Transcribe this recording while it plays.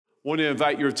I want to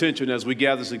invite your attention as we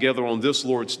gather together on this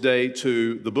Lord's Day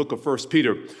to the book of 1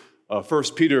 Peter,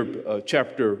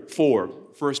 chapter 4.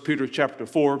 1 Peter chapter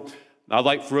 4. I'd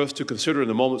like for us to consider in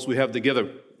the moments we have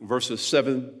together verses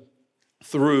 7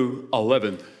 through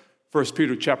 11. 1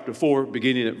 Peter chapter 4,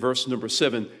 beginning at verse number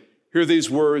 7. Hear these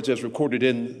words as recorded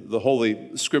in the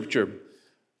Holy Scripture.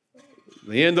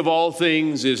 The end of all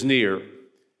things is near.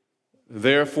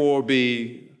 Therefore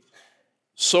be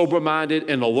sober-minded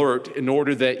and alert in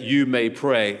order that you may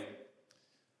pray.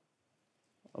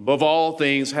 Above all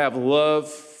things, have love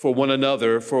for one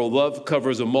another, for love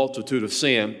covers a multitude of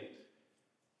sin.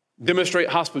 Demonstrate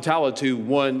hospitality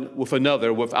one with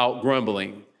another without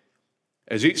grumbling.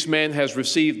 As each man has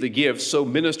received the gift, so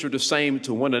minister the same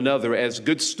to one another as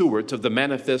good stewards of the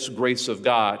manifest grace of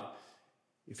God.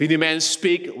 If any man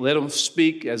speak, let him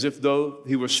speak as if though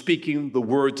he were speaking the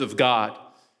words of God.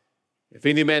 If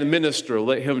any man minister,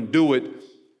 let him do it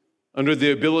under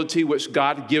the ability which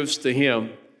God gives to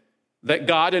him, that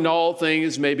God in all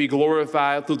things may be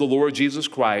glorified through the Lord Jesus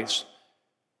Christ,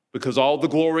 because all the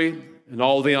glory and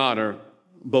all the honor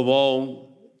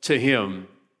belong to him.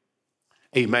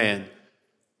 Amen.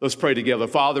 Let's pray together.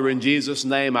 Father, in Jesus'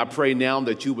 name, I pray now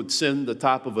that you would send the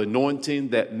type of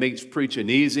anointing that makes preaching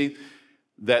easy,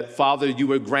 that, Father, you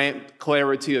would grant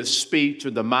clarity of speech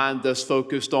and the mind thus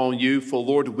focused on you. For,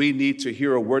 Lord, we need to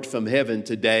hear a word from heaven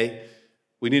today.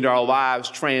 We need our lives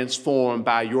transformed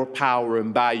by your power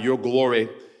and by your glory.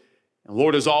 And,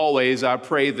 Lord, as always, I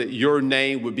pray that your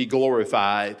name would be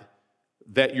glorified,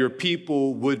 that your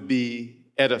people would be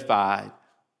edified,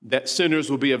 that sinners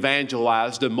would be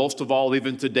evangelized, and most of all,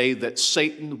 even today, that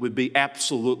Satan would be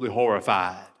absolutely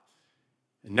horrified.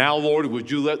 And now, Lord,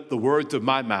 would you let the words of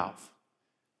my mouth,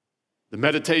 the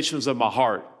meditations of my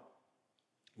heart,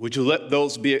 would you let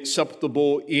those be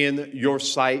acceptable in your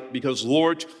sight? Because,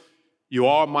 Lord, you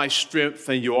are my strength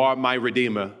and you are my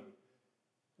Redeemer.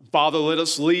 Father, let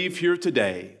us leave here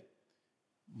today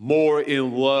more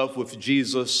in love with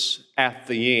Jesus at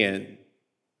the end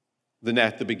than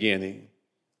at the beginning.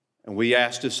 And we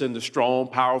ask this in the strong,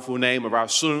 powerful name of our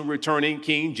soon returning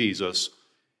King Jesus.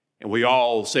 And we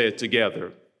all say it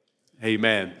together.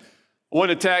 Amen. I want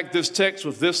to tag this text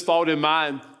with this thought in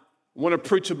mind. I want to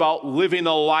preach about living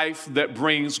a life that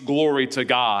brings glory to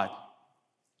God.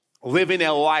 Living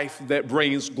a life that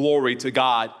brings glory to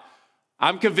God.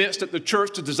 I'm convinced that the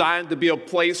church is designed to be a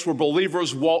place where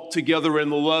believers walk together in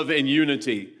love and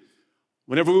unity.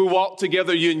 Whenever we walk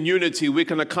together in unity, we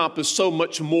can accomplish so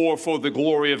much more for the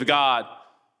glory of God.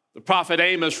 The prophet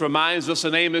Amos reminds us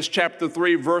in Amos chapter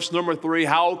 3, verse number 3,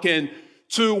 how can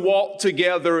two walk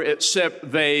together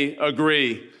except they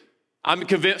agree? I'm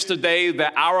convinced today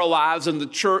that our lives in the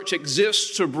church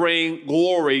exist to bring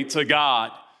glory to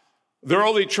God. The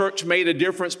early church made a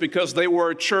difference because they were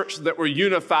a church that were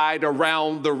unified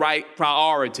around the right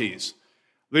priorities.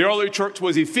 The early church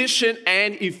was efficient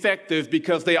and effective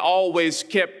because they always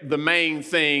kept the main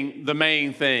thing the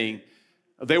main thing.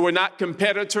 They were not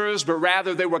competitors, but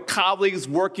rather they were colleagues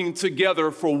working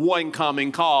together for one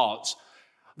common cause.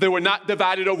 They were not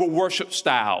divided over worship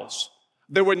styles.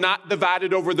 They were not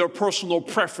divided over their personal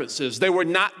preferences. They were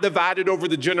not divided over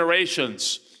the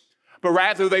generations, but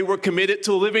rather they were committed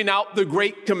to living out the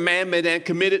great commandment and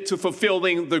committed to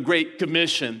fulfilling the Great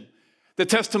Commission. The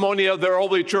testimony of the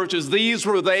early churches, these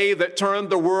were they that turned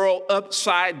the world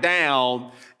upside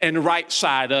down and right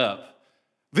side up.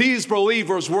 These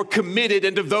believers were committed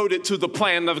and devoted to the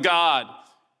plan of God.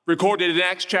 Recorded in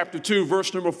Acts chapter 2,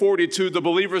 verse number 42, the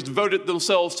believers devoted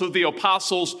themselves to the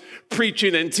apostles'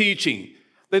 preaching and teaching.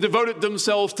 They devoted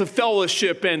themselves to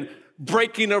fellowship and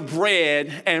breaking of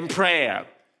bread and prayer.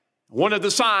 One of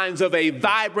the signs of a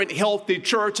vibrant, healthy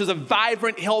church is a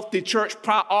vibrant, healthy church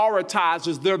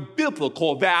prioritizes their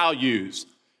biblical values.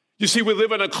 You see, we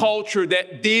live in a culture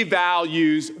that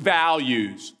devalues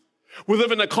values. We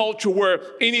live in a culture where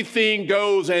anything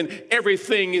goes and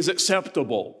everything is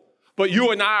acceptable. But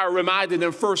you and I are reminded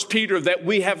in 1 Peter that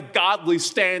we have godly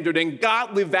standard and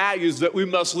godly values that we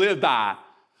must live by.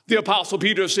 The Apostle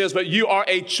Peter says, but you are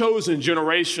a chosen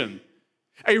generation,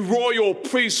 a royal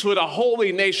priesthood, a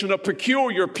holy nation, a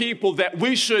peculiar people, that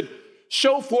we should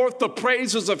show forth the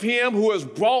praises of him who has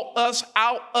brought us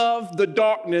out of the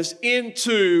darkness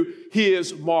into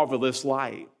his marvelous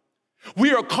light.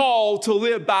 We are called to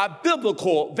live by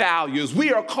biblical values.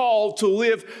 We are called to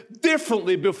live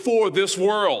differently before this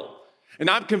world. And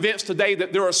I'm convinced today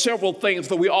that there are several things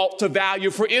that we ought to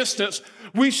value. For instance,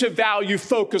 we should value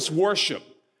focused worship.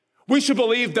 We should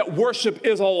believe that worship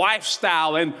is a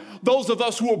lifestyle. And those of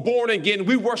us who are born again,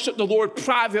 we worship the Lord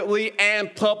privately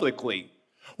and publicly.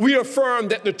 We affirm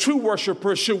that the true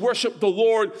worshipers should worship the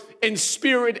Lord in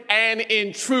spirit and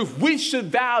in truth. We should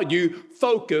value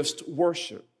focused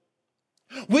worship.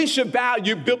 We should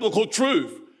value biblical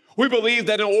truth. We believe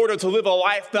that in order to live a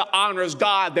life that honors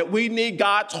God, that we need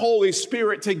God's Holy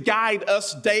Spirit to guide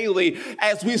us daily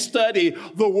as we study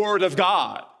the Word of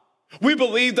God. We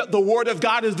believe that the Word of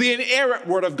God is the inerrant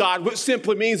Word of God, which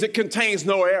simply means it contains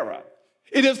no error.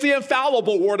 It is the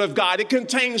infallible Word of God. It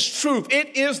contains truth.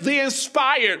 It is the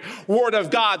inspired Word of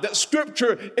God, that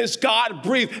Scripture is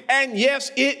God-breathed. And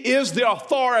yes, it is the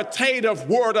authoritative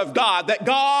Word of God, that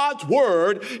God's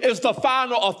Word is the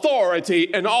final authority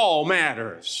in all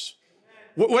matters.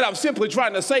 What I'm simply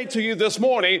trying to say to you this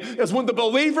morning is when the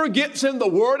believer gets in the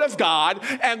Word of God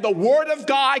and the Word of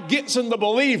God gets in the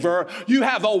believer, you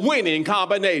have a winning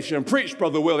combination. Preach,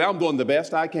 Brother Willie. I'm doing the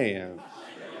best I can.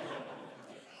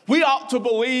 We ought to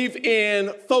believe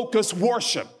in focused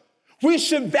worship. We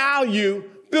should value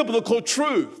biblical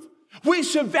truth. We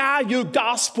should value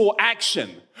gospel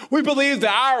action. We believe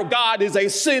that our God is a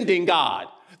sending God,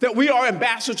 that we are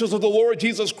ambassadors of the Lord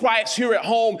Jesus Christ here at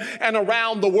home and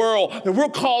around the world, that we're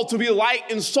called to be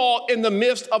light and salt in the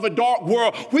midst of a dark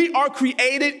world. We are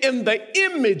created in the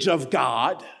image of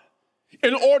God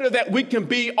in order that we can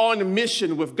be on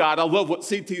mission with God. I love what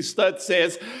C.T. Studd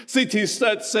says. C.T.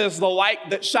 Studd says the light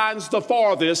that shines the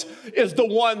farthest is the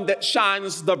one that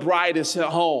shines the brightest at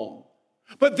home.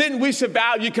 But then we should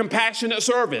value compassionate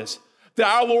service. That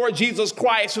our Lord Jesus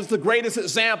Christ is the greatest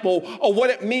example of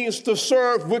what it means to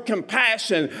serve with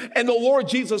compassion. And the Lord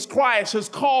Jesus Christ has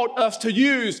called us to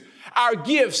use our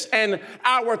gifts and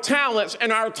our talents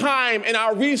and our time and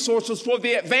our resources for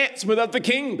the advancement of the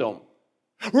kingdom.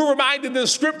 We're reminded in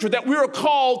Scripture that we are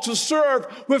called to serve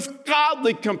with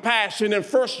godly compassion. In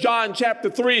 1 John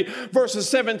chapter 3, verses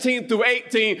 17 through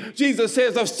 18, Jesus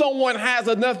says, if someone has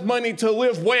enough money to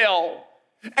live well,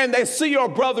 and they see your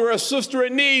brother or sister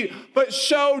in need, but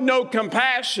show no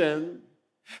compassion,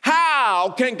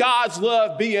 how can God's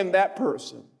love be in that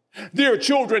person? Dear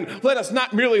children, let us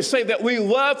not merely say that we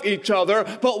love each other,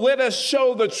 but let us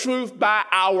show the truth by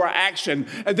our action.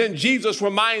 And then Jesus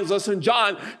reminds us in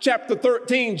John chapter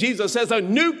 13, Jesus says, a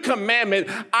new commandment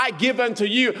I give unto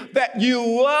you, that you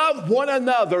love one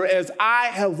another as I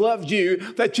have loved you,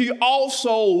 that you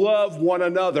also love one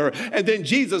another. And then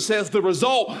Jesus says the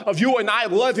result of you and I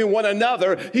loving one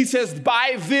another, he says,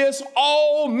 by this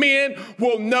all men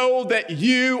will know that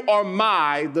you are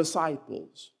my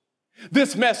disciples.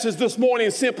 This message this morning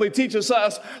simply teaches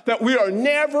us that we are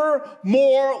never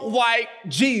more like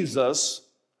Jesus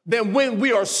than when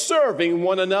we are serving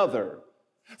one another.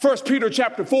 1 Peter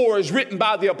chapter 4 is written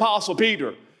by the Apostle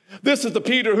Peter. This is the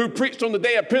Peter who preached on the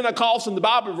day of Pentecost, and the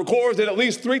Bible records that at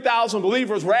least 3,000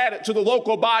 believers were added to the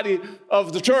local body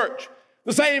of the church.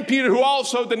 The same Peter who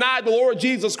also denied the Lord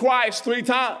Jesus Christ 3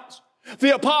 times.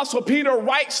 The Apostle Peter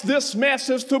writes this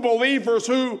message to believers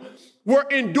who were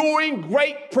enduring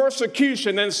great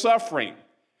persecution and suffering.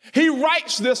 He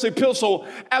writes this epistle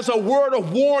as a word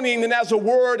of warning and as a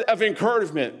word of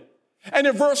encouragement. And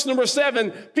in verse number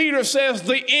 7, Peter says,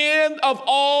 the end of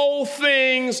all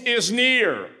things is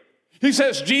near. He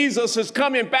says Jesus is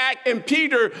coming back, and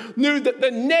Peter knew that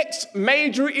the next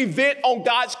major event on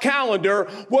God's calendar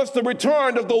was the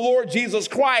return of the Lord Jesus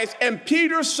Christ. And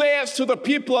Peter says to the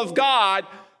people of God,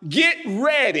 get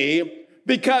ready,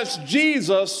 because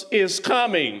Jesus is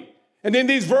coming. And in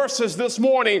these verses this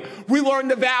morning, we learn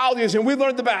the values and we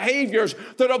learn the behaviors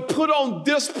that are put on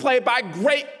display by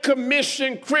Great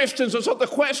Commission Christians. And so the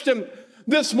question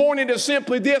this morning is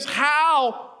simply this: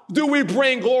 how do we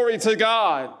bring glory to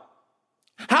God?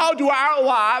 How do our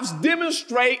lives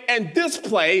demonstrate and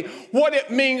display what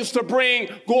it means to bring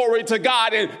glory to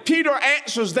God? And Peter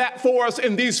answers that for us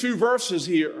in these few verses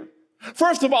here.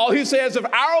 First of all, he says if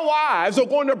our lives are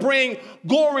going to bring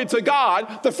glory to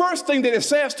God, the first thing that it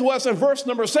says to us in verse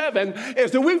number 7 is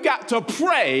that we've got to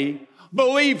pray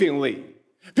believingly.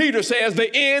 Peter says the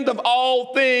end of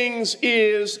all things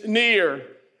is near.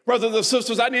 Brothers and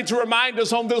sisters, I need to remind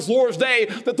us on this Lord's Day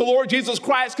that the Lord Jesus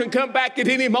Christ can come back at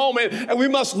any moment, and we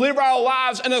must live our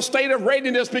lives in a state of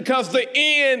readiness because the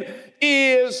end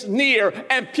is near.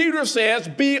 And Peter says,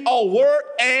 be alert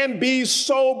and be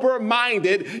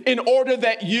sober-minded in order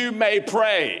that you may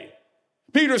pray.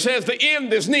 Peter says the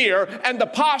end is near, and the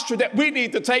posture that we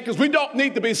need to take is we don't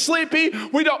need to be sleepy,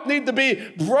 we don't need to be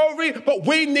groovy, but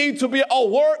we need to be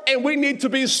alert and we need to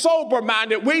be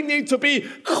sober-minded. We need to be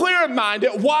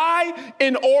clear-minded. Why?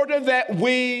 In order that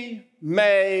we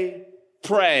may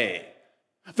pray.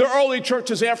 The early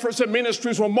church's efforts and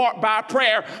ministries were marked by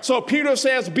prayer. So Peter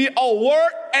says, be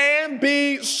alert and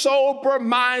be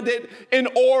sober-minded in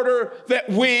order that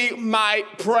we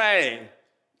might pray.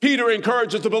 Peter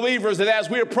encourages the believers that as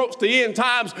we approach the end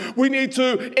times, we need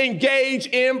to engage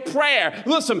in prayer.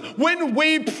 Listen, when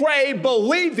we pray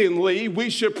believingly,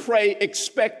 we should pray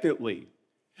expectantly.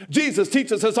 Jesus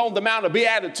teaches us on the Mount of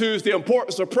Beatitudes the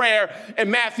importance of prayer.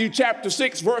 In Matthew chapter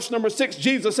 6, verse number 6,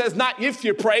 Jesus says, not if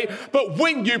you pray, but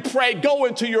when you pray, go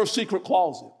into your secret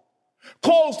closet.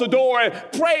 Close the door and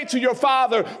pray to your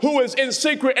Father who is in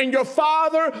secret, and your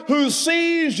Father who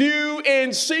sees you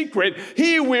in secret,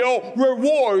 he will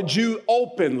reward you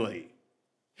openly.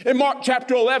 In Mark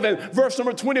chapter 11, verse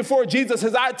number 24, Jesus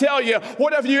says, I tell you,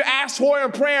 whatever you ask for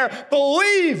in prayer,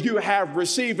 believe you have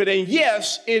received it, and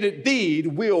yes, it indeed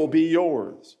will be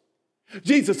yours.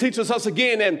 Jesus teaches us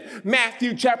again in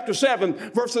Matthew chapter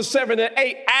 7, verses 7 and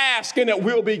 8, ask and it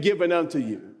will be given unto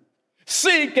you.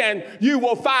 Seek and you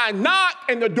will find. Knock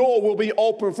and the door will be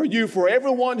open for you. For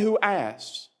everyone who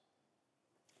asks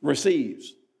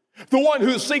receives. The one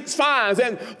who seeks finds,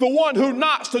 and the one who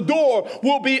knocks, the door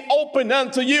will be open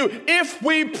unto you. If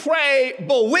we pray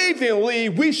believingly,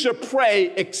 we should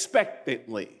pray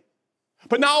expectantly.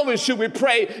 But not only should we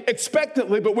pray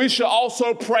expectantly, but we should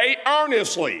also pray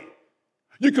earnestly.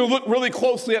 You can look really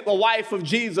closely at the life of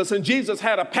Jesus, and Jesus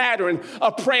had a pattern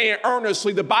of praying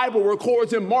earnestly. The Bible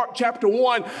records in Mark chapter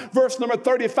 1, verse number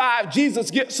 35, Jesus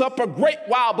gets up a great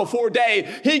while before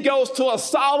day. He goes to a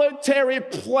solitary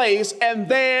place, and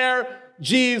there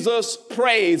Jesus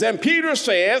prays. And Peter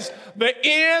says, the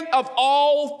end of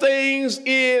all things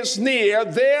is near.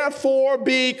 Therefore,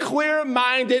 be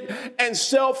clear-minded and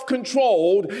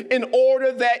self-controlled in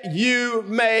order that you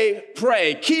may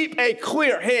pray. Keep a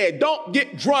clear head. Don't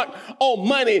get drunk on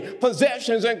money,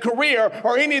 possessions, and career,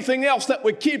 or anything else that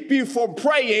would keep you from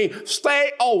praying.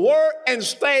 Stay alert and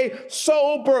stay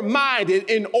sober-minded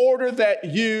in order that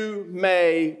you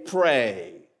may pray.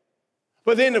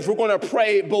 But then if we're going to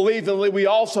pray believingly, we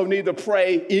also need to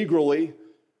pray eagerly.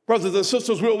 Brothers and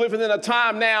sisters, we're living in a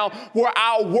time now where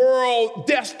our world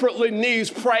desperately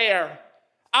needs prayer.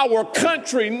 Our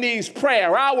country needs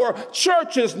prayer. Our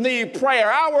churches need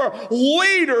prayer. Our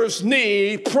leaders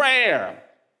need prayer.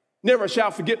 Never shall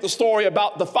forget the story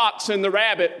about the fox and the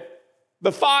rabbit.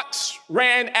 The fox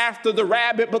ran after the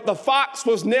rabbit, but the fox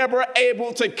was never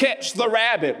able to catch the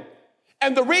rabbit.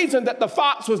 And the reason that the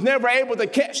fox was never able to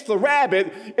catch the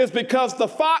rabbit is because the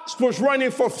fox was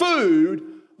running for food,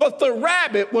 but the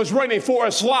rabbit was running for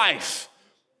its life.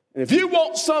 And if you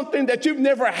want something that you've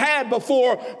never had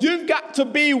before, you've got to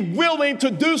be willing to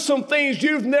do some things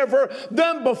you've never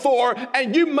done before,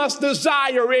 and you must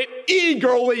desire it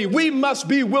eagerly. We must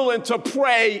be willing to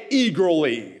pray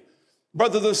eagerly.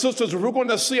 Brothers and sisters, if we're going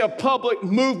to see a public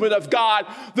movement of God,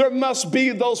 there must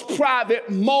be those private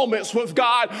moments with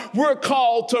God. We're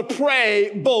called to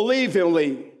pray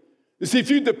believingly. You see, if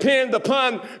you depend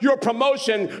upon your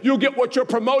promotion, you'll get what your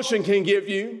promotion can give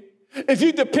you. If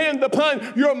you depend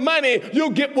upon your money, you'll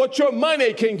get what your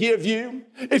money can give you.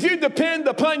 If you depend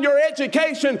upon your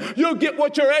education, you'll get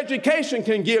what your education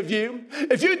can give you.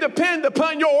 If you depend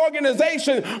upon your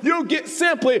organization, you'll get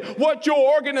simply what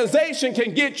your organization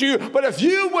can get you. But if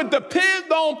you would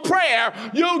depend on prayer,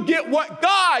 you'll get what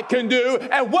God can do.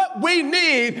 And what we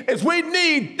need is we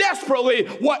need desperately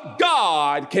what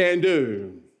God can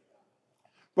do.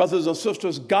 Brothers and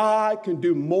sisters, God can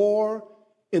do more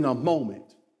in a moment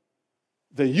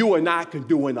than you and I can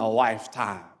do in a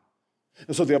lifetime.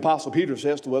 And so the Apostle Peter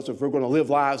says to us, if we're going to live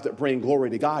lives that bring glory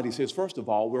to God, he says, first of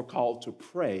all, we're called to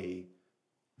pray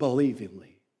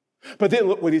believingly. But then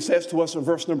look what he says to us in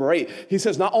verse number 8. He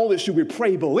says, not only should we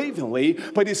pray believingly,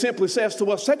 but he simply says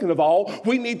to us, second of all,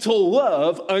 we need to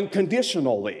love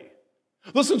unconditionally.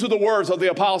 Listen to the words of the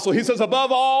apostle. He says,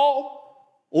 above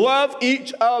all, love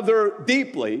each other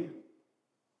deeply,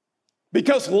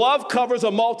 because love covers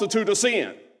a multitude of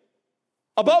sin.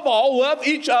 Above all, love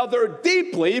each other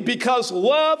deeply, because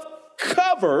love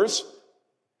covers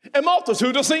a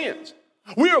multitude of sins.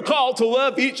 We are called to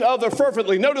love each other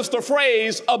fervently. Notice the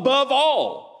phrase, above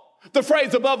all. The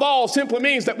phrase above all simply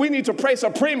means that we need to place a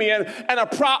premium and a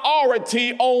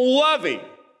priority on loving.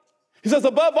 He says,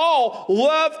 above all,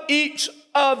 love each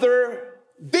other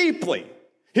deeply.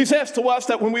 He says to us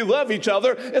that when we love each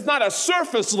other, it's not a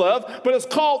surface love, but it's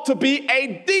called to be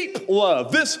a deep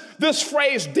love. This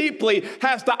phrase deeply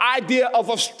has the idea of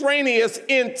a strenuous,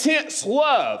 intense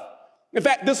love. In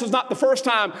fact, this is not the first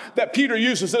time that Peter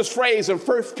uses this phrase. In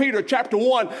 1 Peter chapter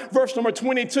 1, verse number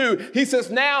 22, he says,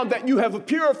 now that you have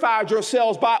purified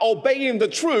yourselves by obeying the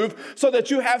truth, so that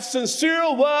you have sincere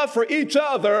love for each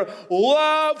other,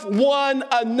 love one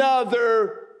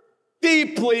another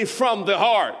deeply from the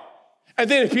heart. And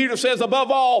then Peter says,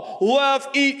 above all, love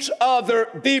each other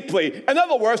deeply. In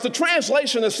other words, the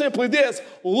translation is simply this: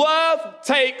 love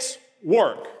takes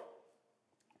work.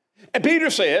 And Peter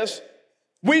says,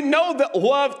 we know that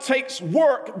love takes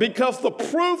work because the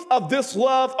proof of this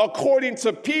love, according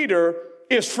to Peter,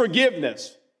 is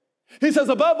forgiveness. He says,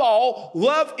 above all,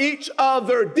 love each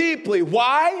other deeply.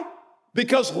 Why?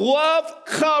 Because love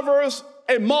covers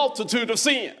a multitude of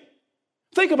sin.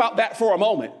 Think about that for a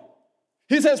moment.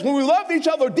 He says, when we love each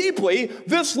other deeply,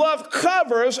 this love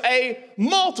covers a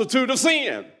multitude of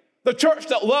sin. The church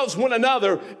that loves one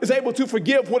another is able to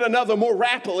forgive one another more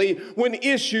rapidly when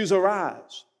issues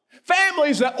arise.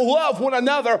 Families that love one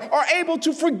another are able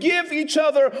to forgive each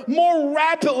other more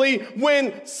rapidly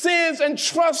when sins and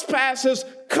trespasses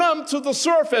come to the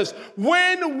surface.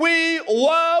 When we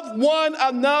love one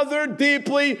another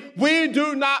deeply, we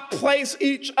do not place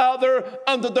each other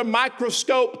under the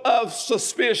microscope of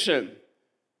suspicion.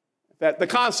 That the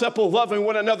concept of loving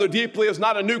one another deeply is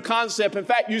not a new concept. In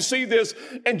fact, you see this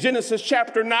in Genesis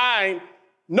chapter 9.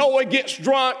 Noah gets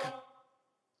drunk.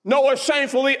 Noah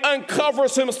shamefully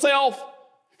uncovers himself.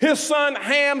 His son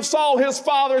Ham saw his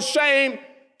father's shame,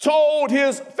 told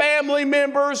his family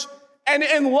members, and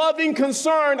in loving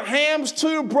concern, Ham's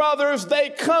two brothers, they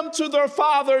come to their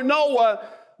father Noah.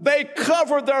 They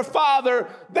cover their father.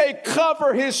 They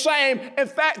cover his shame. In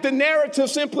fact, the narrative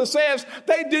simply says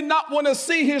they did not want to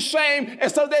see his shame,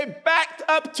 and so they backed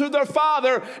up to their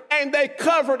father and they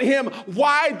covered him.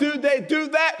 Why do they do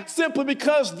that? Simply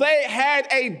because they had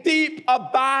a deep,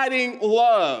 abiding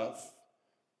love.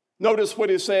 Notice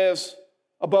what he says,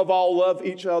 above all, love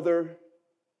each other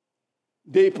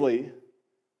deeply,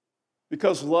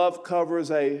 because love covers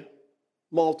a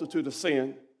multitude of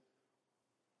sin.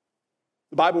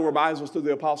 The Bible reminds us through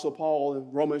the Apostle Paul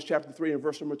in Romans chapter 3 and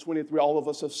verse number 23, all of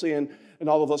us have sinned and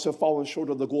all of us have fallen short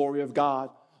of the glory of God.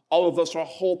 All of us are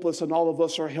hopeless and all of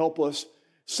us are helpless.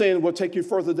 Sin will take you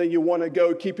further than you want to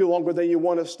go, keep you longer than you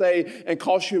want to stay, and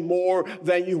cost you more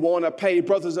than you want to pay.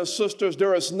 Brothers and sisters,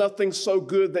 there is nothing so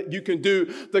good that you can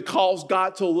do that cause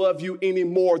God to love you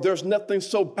anymore. There's nothing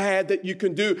so bad that you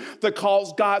can do that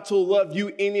cause God to love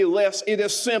you any less. It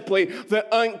is simply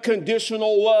the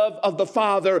unconditional love of the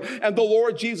Father. And the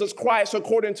Lord Jesus Christ,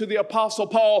 according to the Apostle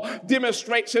Paul,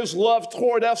 demonstrates his love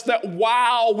toward us, that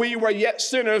while we were yet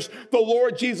sinners, the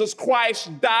Lord Jesus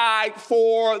Christ died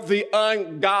for the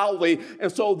ungodly.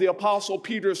 And so the Apostle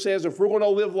Peter says, if we're going to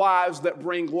live lives that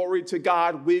bring glory to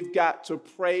God, we've got to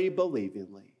pray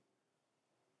believingly.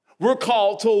 We're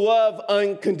called to love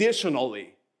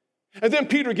unconditionally. And then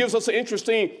Peter gives us an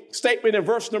interesting statement in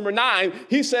verse number 9.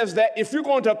 He says that if you're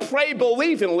going to pray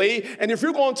believingly and if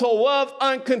you're going to love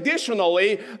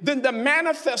unconditionally, then the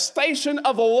manifestation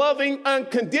of loving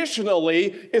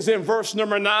unconditionally is in verse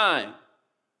number 9.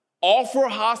 Offer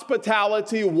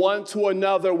hospitality one to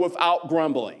another without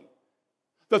grumbling.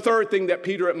 The third thing that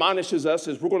Peter admonishes us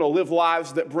is we're going to live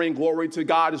lives that bring glory to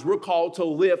God, is we're called to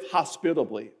live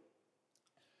hospitably.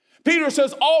 Peter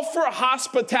says, offer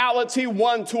hospitality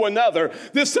one to another.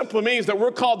 This simply means that we're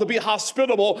called to be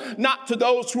hospitable, not to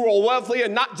those who are lovely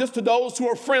and not just to those who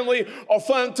are friendly or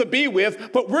fun to be with,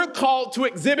 but we're called to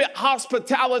exhibit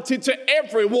hospitality to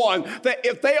everyone. That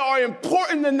if they are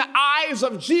important in the eyes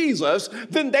of Jesus,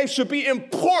 then they should be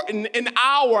important in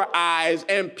our eyes.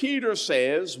 And Peter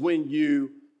says, when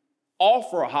you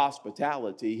offer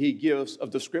hospitality, he gives a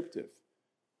descriptive.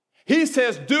 He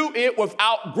says, do it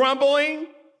without grumbling,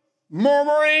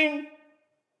 murmuring,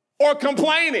 or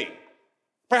complaining.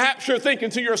 Perhaps you're thinking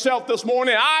to yourself this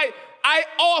morning, I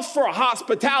offer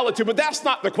hospitality, but that's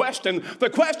not the question. The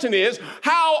question is,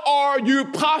 how are you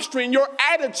posturing your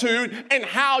attitude and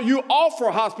how you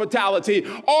offer hospitality?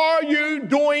 Are you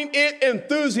doing it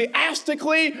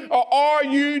enthusiastically, or are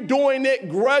you doing it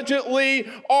grudgingly?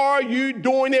 Are you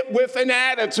doing it with an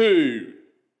attitude?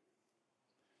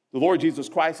 The Lord Jesus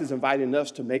Christ is inviting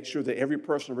us to make sure that every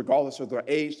person, regardless of their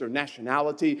age, their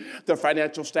nationality, their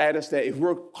financial status, that if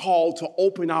we're called to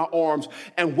open our arms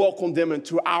and welcome them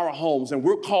into our homes, and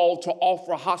we're called to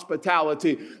offer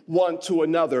hospitality one to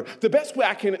another. The best way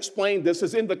I can explain this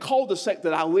is in the cul-de-sac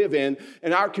that I live in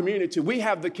our community, we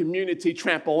have the community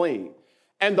trampoline.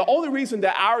 And the only reason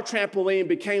that our trampoline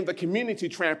became the community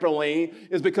trampoline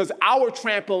is because our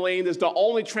trampoline is the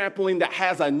only trampoline that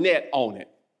has a net on it.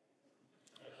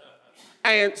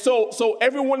 And so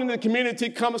everyone in the community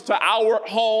comes to our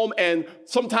home, and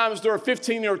sometimes there are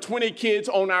 15 or 20 kids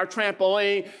on our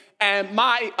trampoline. And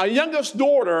my youngest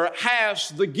daughter has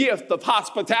the gift of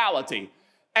hospitality.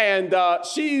 And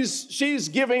she's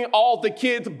giving all the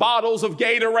kids bottles of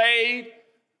Gatorade,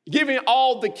 giving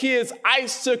all the kids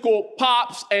icicle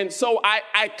pops. And so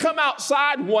I come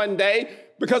outside one day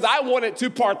because I wanted to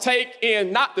partake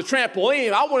in not the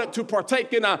trampoline. I wanted to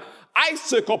partake in an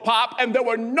icicle pop, and there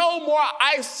were no more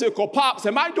icicle pops.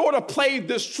 And my daughter played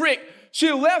this trick.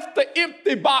 She left the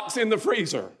empty box in the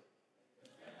freezer.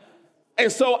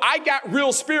 And so I got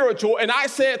real spiritual, and I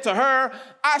said to her,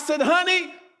 I said,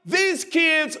 honey, these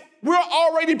kids, we're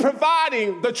already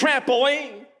providing the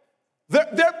trampoline.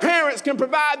 Their parents can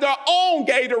provide their own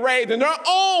Gatorade and their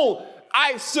own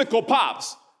icicle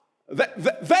pops.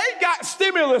 They got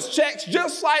stimulus checks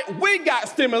just like we got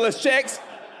stimulus checks,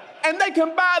 and they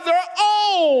can buy their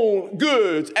own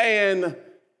goods. And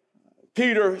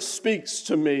Peter speaks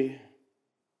to me,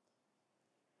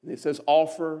 and he says,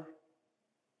 offer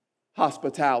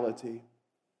hospitality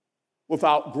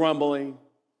without grumbling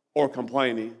or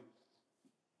complaining.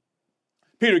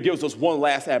 Peter gives us one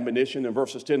last admonition in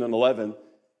verses 10 and 11.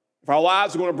 If our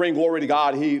lives are going to bring glory to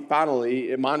God, he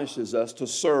finally admonishes us to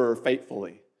serve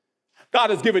faithfully. God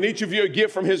has given each of you a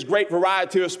gift from his great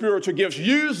variety of spiritual gifts.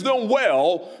 Use them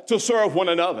well to serve one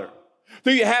another.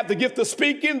 Do you have the gift of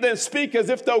speaking? Then speak as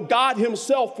if though God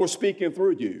himself were speaking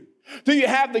through you. Do you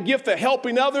have the gift of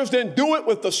helping others? Then do it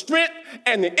with the strength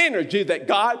and the energy that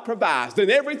God provides.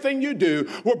 Then everything you do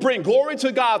will bring glory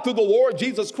to God through the Lord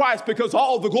Jesus Christ, because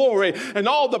all the glory and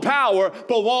all the power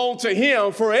belong to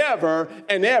him forever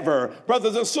and ever.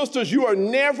 Brothers and sisters, you are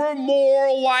never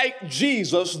more like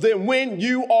Jesus than when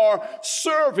you are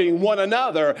serving one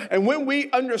another. And when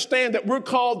we understand that we're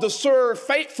called to serve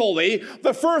faithfully,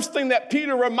 the first thing that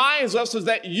Peter reminds us is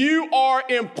that you are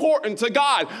important to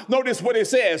God. Notice what it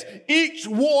says. Each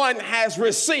one has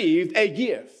received a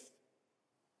gift.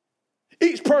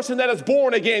 Each person that is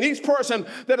born again, each person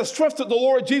that has trusted the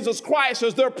Lord Jesus Christ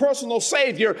as their personal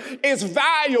Savior is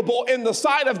valuable in the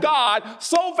sight of God,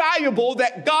 so valuable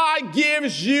that God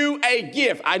gives you a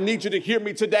gift. I need you to hear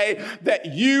me today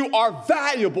that you are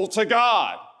valuable to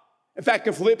God. In fact,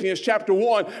 in Philippians chapter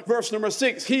 1, verse number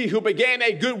 6, he who began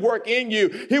a good work in you,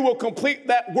 he will complete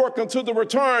that work until the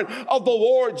return of the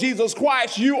Lord Jesus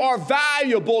Christ. You are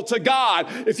valuable to God.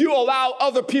 If you allow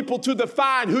other people to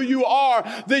define who you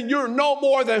are, then you're no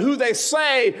more than who they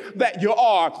say that you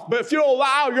are. But if you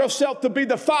allow yourself to be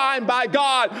defined by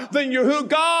God, then you're who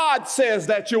God says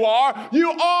that you are.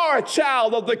 You are a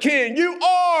child of the King. You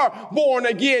are born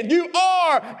again. You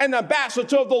are an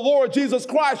ambassador of the Lord Jesus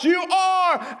Christ. You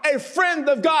are a friend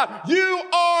of God. You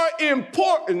are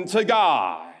important to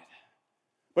God.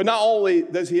 But not only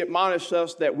does he admonish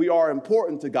us that we are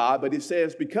important to God, but he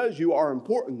says because you are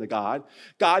important to God,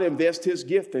 God invests his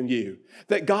gift in you.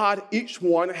 That God, each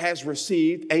one has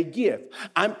received a gift.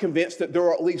 I'm convinced that there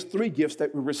are at least 3 gifts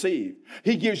that we receive.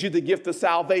 He gives you the gift of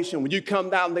salvation. When you come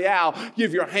down the aisle,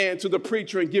 give your hand to the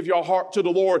preacher and give your heart to the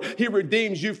Lord. He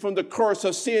redeems you from the curse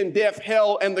of sin, death,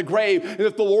 hell, and the grave. And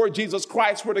if the Lord Jesus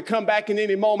Christ were to come back in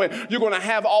any moment, you're going to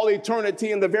have all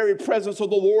eternity in the very presence of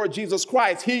the Lord Jesus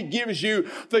Christ. He gives you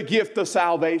the gift of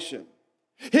salvation.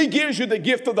 He gives you the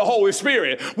gift of the Holy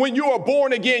Spirit. When you are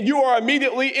born again, you are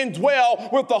immediately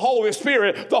indwelled with the Holy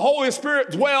Spirit. The Holy Spirit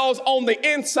dwells on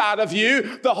the inside of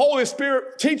you. The Holy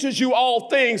Spirit teaches you all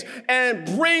things and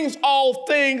brings all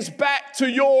things back to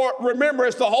your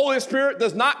remembrance. The Holy Spirit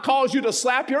does not cause you to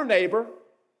slap your neighbor.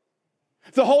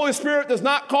 The Holy Spirit does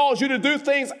not cause you to do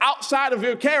things outside of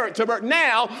your character, but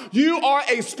now you are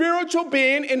a spiritual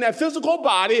being in a physical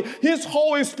body. His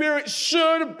Holy Spirit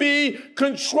should be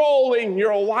controlling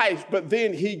your life, but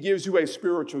then he gives you a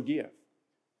spiritual gift.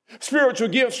 Spiritual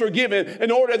gifts are given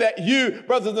in order that you,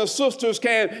 brothers and sisters,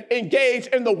 can engage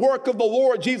in the work of the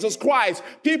Lord Jesus Christ.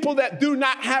 People that do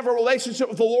not have a relationship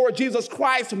with the Lord Jesus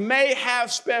Christ may have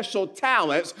special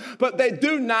talents, but they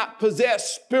do not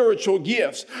possess spiritual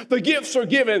gifts. The gifts are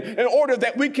given in order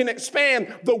that we can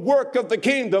expand the work of the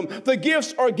kingdom. The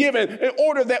gifts are given in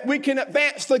order that we can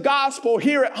advance the gospel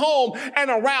here at home and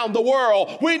around the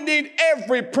world. We need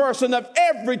every person of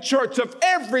every church, of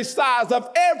every size, of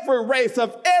every race,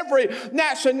 of every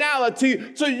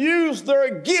nationality to use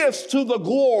their gifts to the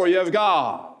glory of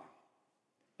God.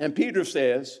 And Peter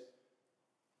says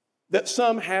that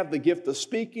some have the gift of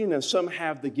speaking and some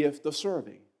have the gift of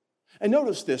serving. And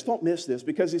notice this, don't miss this,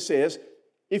 because he says,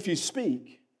 if you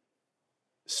speak,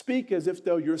 speak as if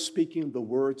though you're speaking the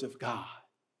words of God.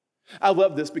 I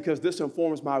love this because this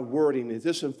informs my wording.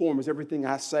 This informs everything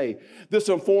I say. This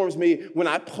informs me when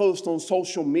I post on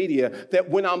social media, that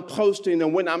when I'm posting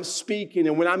and when I'm speaking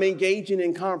and when I'm engaging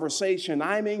in conversation,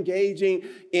 I'm engaging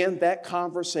in that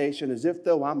conversation as if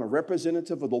though I'm a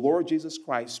representative of the Lord Jesus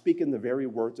Christ speaking the very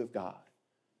words of God.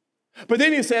 But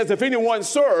then he says, if anyone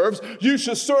serves, you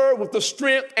should serve with the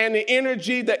strength and the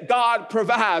energy that God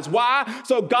provides. Why?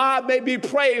 So God may be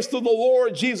praised through the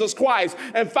Lord Jesus Christ.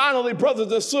 And finally,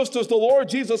 brothers and sisters, the Lord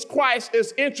Jesus Christ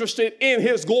is interested in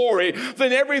his glory.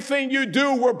 Then everything you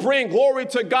do will bring glory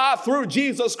to God through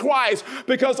Jesus Christ,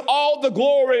 because all the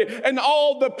glory and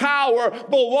all the power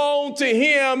belong to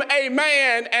him.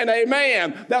 Amen and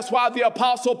amen. That's why the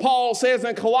Apostle Paul says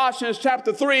in Colossians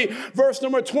chapter 3, verse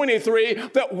number 23,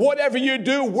 that whatever you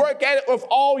do, work at it with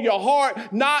all your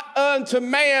heart, not unto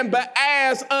man, but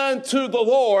as unto the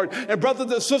Lord. And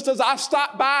brothers and sisters, I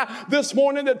stopped by this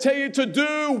morning to tell you to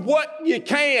do what you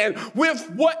can with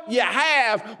what you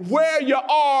have, where you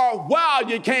are, while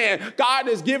you can. God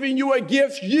is giving you a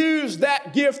gift. Use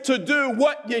that gift to do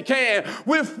what you can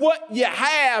with what you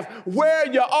have, where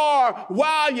you are,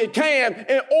 while you can,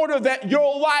 in order that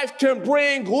your life can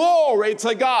bring glory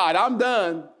to God. I'm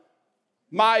done.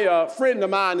 My friend of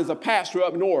mine is a pastor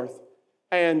up north,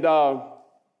 and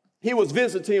he was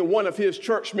visiting one of his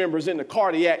church members in the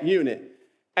cardiac unit.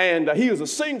 And he was a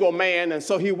single man, and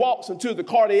so he walks into the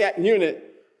cardiac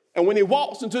unit. And when he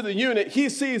walks into the unit, he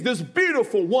sees this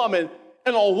beautiful woman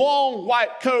in a long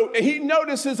white coat, and he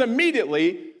notices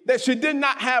immediately that she did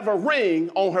not have a ring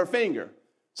on her finger.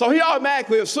 So he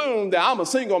automatically assumed that I'm a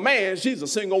single man, she's a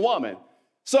single woman.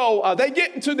 So they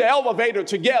get into the elevator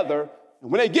together.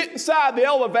 And when they get inside the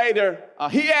elevator,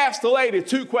 he asked the lady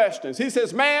two questions. He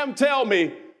says, ma'am, tell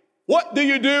me, what do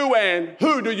you do and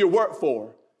who do you work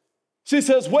for? She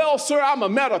says, well, sir, I'm a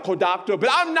medical doctor, but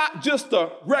I'm not just a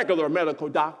regular medical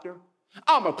doctor.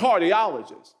 I'm a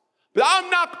cardiologist. But I'm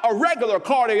not a regular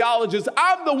cardiologist.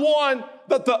 I'm the one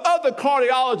that the other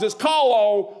cardiologists call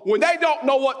on when they don't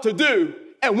know what to do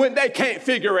and when they can't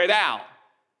figure it out.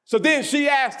 So then she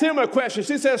asked him a question.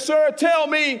 She says, sir, tell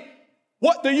me,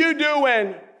 what do you do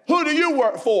and who do you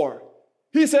work for?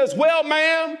 He says, well,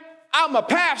 ma'am, I'm a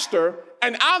pastor,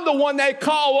 and I'm the one they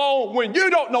call on when you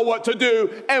don't know what to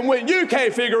do and when you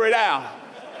can't figure it out.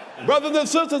 Brothers and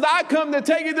sisters, I come to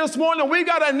tell you this morning, we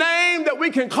got a name that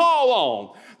we can call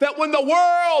on. That when the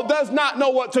world does not know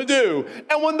what to do,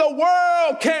 and when the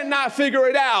world cannot figure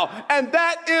it out, and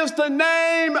that is the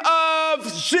name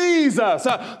of Jesus.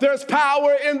 There's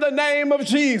power in the name of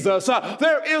Jesus.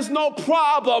 There is no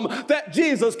problem that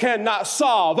Jesus cannot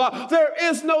solve. There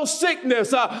is no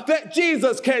sickness that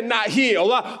Jesus cannot heal.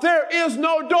 There is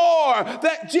no door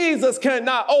that Jesus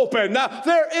cannot open.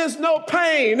 There is no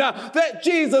pain that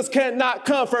Jesus cannot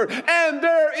comfort. And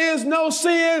there is no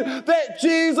sin that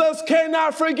Jesus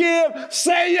cannot forgive.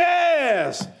 Say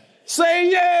yes.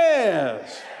 Say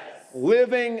yes.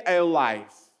 Living a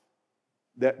life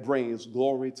that brings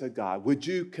glory to God. Would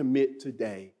you commit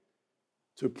today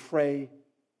to pray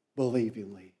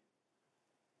believingly,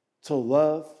 to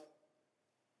love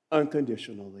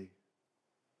unconditionally,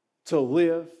 to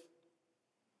live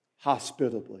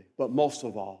hospitably, but most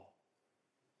of all,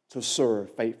 to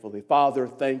serve faithfully? Father,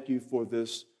 thank you for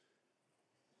this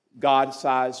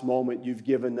God-sized moment you've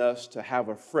given us to have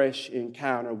a fresh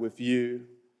encounter with you.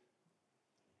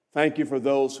 Thank you for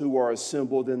those who are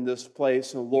assembled in this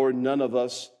place. And Lord, none of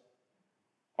us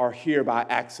are here by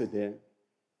accident.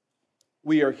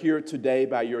 We are here today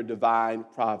by your divine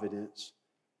providence.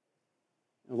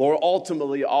 And Lord,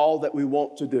 ultimately, all that we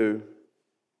want to do,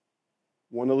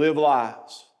 want to live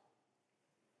lives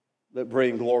that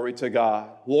bring glory to God.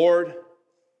 Lord,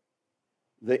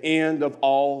 the end of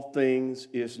all things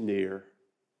is near.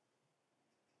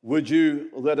 Would you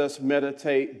let us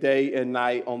meditate day and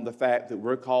night on the fact that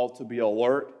we're called to be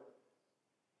alert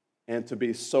and to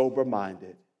be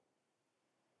sober-minded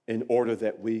in order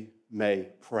that we may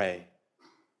pray.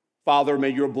 Father, may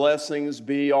your blessings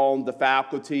be on the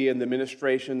faculty and the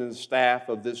administration and the staff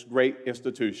of this great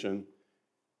institution.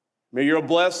 May your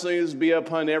blessings be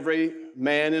upon every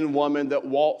man and woman that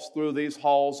walks through these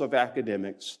halls of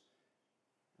academics.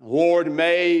 Lord,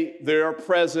 may their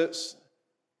presence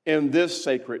in this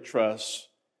sacred trust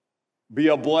be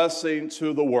a blessing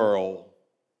to the world.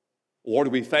 Lord,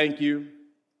 we thank you,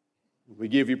 we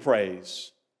give you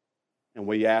praise, and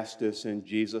we ask this in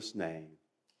Jesus' name.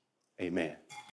 Amen.